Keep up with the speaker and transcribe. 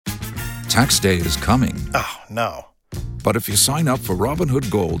Tax day is coming. Oh, no. But if you sign up for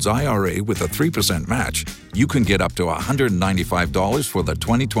Robinhood Gold's IRA with a 3% match, you can get up to $195 for the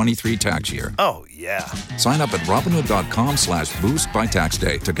 2023 tax year. Oh, yeah. Sign up at Robinhood.com/boost by tax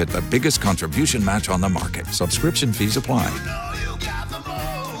day to get the biggest contribution match on the market. Subscription fees apply.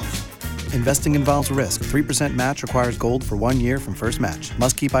 Investing involves risk. 3% match requires gold for 1 year from first match.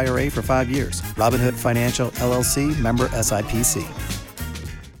 Must keep IRA for 5 years. Robinhood Financial, LLC, member SIPC.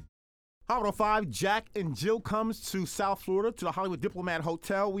 Hot 105, Jack and Jill comes to South Florida, to the Hollywood Diplomat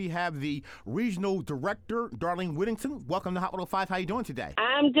Hotel. We have the regional director, Darlene Whittington. Welcome to Hot 105. How are you doing today?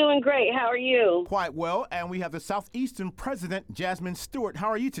 I'm doing great. How are you? Quite well. And we have the Southeastern president, Jasmine Stewart. How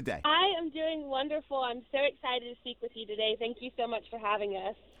are you today? I am doing wonderful. I'm so excited to speak with you today. Thank you so much for having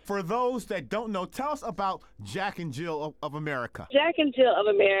us. For those that don't know, tell us about Jack and Jill of America. Jack and Jill of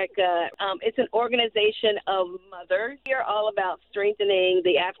America, it's an organization of mothers. We are all about strengthening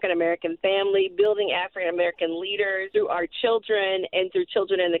the African-American family, building African-American leaders through our children and through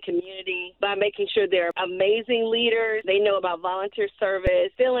children in the community by making sure they're amazing leaders. They know about volunteer service,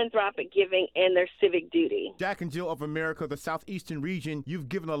 philanthropic giving, and their civic duty. Jack and Jill of America, the Southeastern region, you've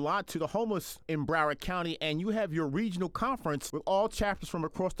given a lot to the homeless in Broward County, and you have your regional conference with all chapters from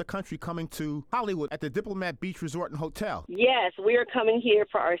across the country coming to Hollywood at the Diplomat Beach Resort and Hotel. Yes, we are coming here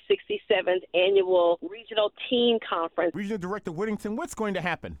for our 67th annual Regional Teen Conference. Regional Director Whittington, what's going to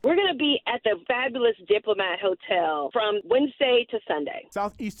happen? We're going to be at the fabulous Diplomat Hotel from Wednesday to Sunday.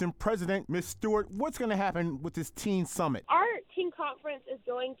 Southeastern President, Ms. Stewart, what's going to happen with this Teen Summit? Our teen conference is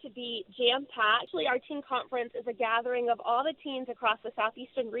going to be jam-packed. Actually, our teen conference is a gathering of all the teens across the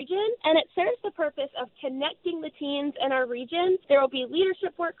Southeastern region, and it serves the purpose of connecting the teens in our region. There will be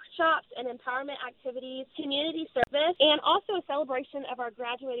leadership workshops and empowerment activities, community service, and also a celebration of our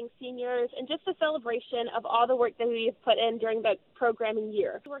graduating seniors and just a celebration of all the work that we've put in during the programming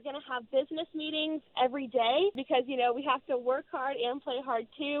year. We're going to have business meetings every day because, we have to work hard and play hard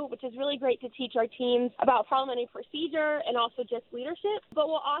too, which is really great to teach our teens about parliamentary procedure and also just leadership. But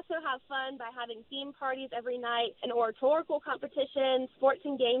we'll also have fun by having theme parties every night, an oratorical competition, sports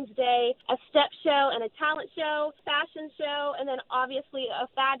and games day, a step show and a talent show, fashion show, and then obviously a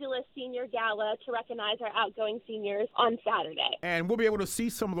fabulous senior gala to recognize our outgoing seniors on Saturday. And we'll be able to see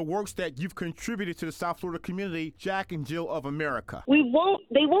some of the works that you've contributed to the South Florida community, Jack and Jill of America.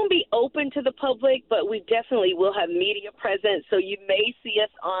 They won't be open to the public, but we definitely will have media presence, so you may see us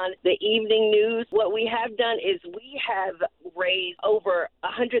on the evening news. What we have done is we have raised over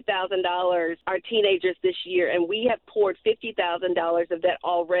 $100,000 our teenagers this year, and we have poured $50,000 of that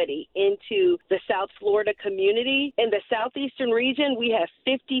already into the South Florida community. In the Southeastern region, we have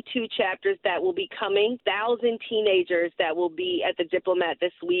 52 chapters that will be coming, 1,000 teenagers that will be at the Diplomat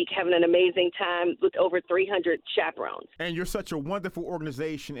this week having an amazing time with over 300 chaperones. And you're such a wonderful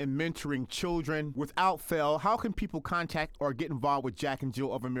organization in mentoring children. Without fail, how can people contact or get involved with Jack and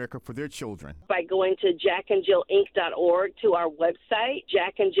Jill of America for their children? By going to jackandjillinc.org to our website,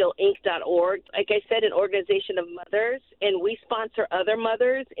 jackandjillinc.org. Like I said, an organization of mothers, and we sponsor other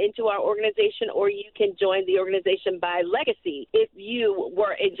mothers into our organization, or you can join the organization by legacy if you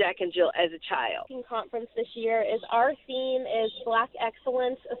were in Jack and Jill as a child. Conference this year is our theme is Black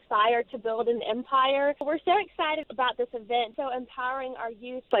Excellence, Aspire to Build an Empire. We're so excited about this event, so empowering our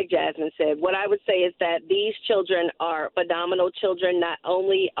youth. Like Jasmine said, what I would say is that these children are phenomenal children. Not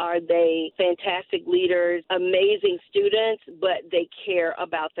only are they fantastic leaders, amazing students, but they care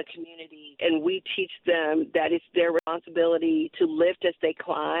about the community, and we teach them that it's their responsibility to lift as they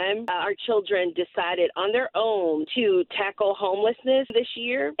climb. Our children decided on their own to tackle homelessness this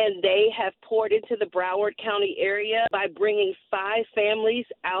year, and they have poured into the Broward County area by bringing 5 families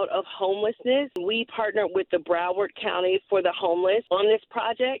out of homelessness. We partnered with the Broward County for the homeless on this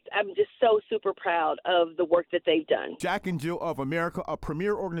project. I'm just so super proud of the work that they've done. Jack and Jill of America, a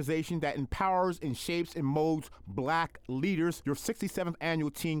premier organization that empowers and shapes and molds Black leaders. Your 67th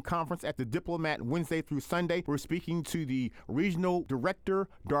annual teen conference at the Diplomat Wednesday through Sunday. We're speaking to the regional director,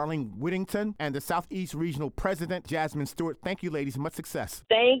 Darlene Whittington, and the Southeast Regional President, Jasmine Stewart. Thank you, ladies. Much success.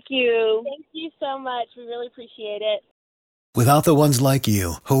 Thank you. Thank you so much. We really appreciate it. Without the ones like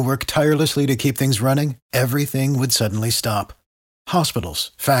you, who work tirelessly to keep things running, everything would suddenly stop.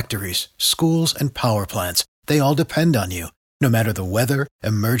 Hospitals, factories, schools, and power plants, they all depend on you. No matter the weather,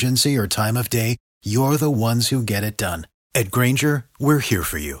 emergency, or time of day, you're the ones who get it done. At Grainger, we're here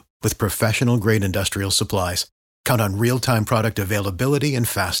for you with professional-grade industrial supplies. Count on real-time product availability and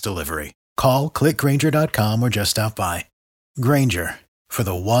fast delivery. Call, click Grainger.com, or just stop by. Grainger, for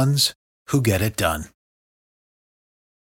the ones who get it done.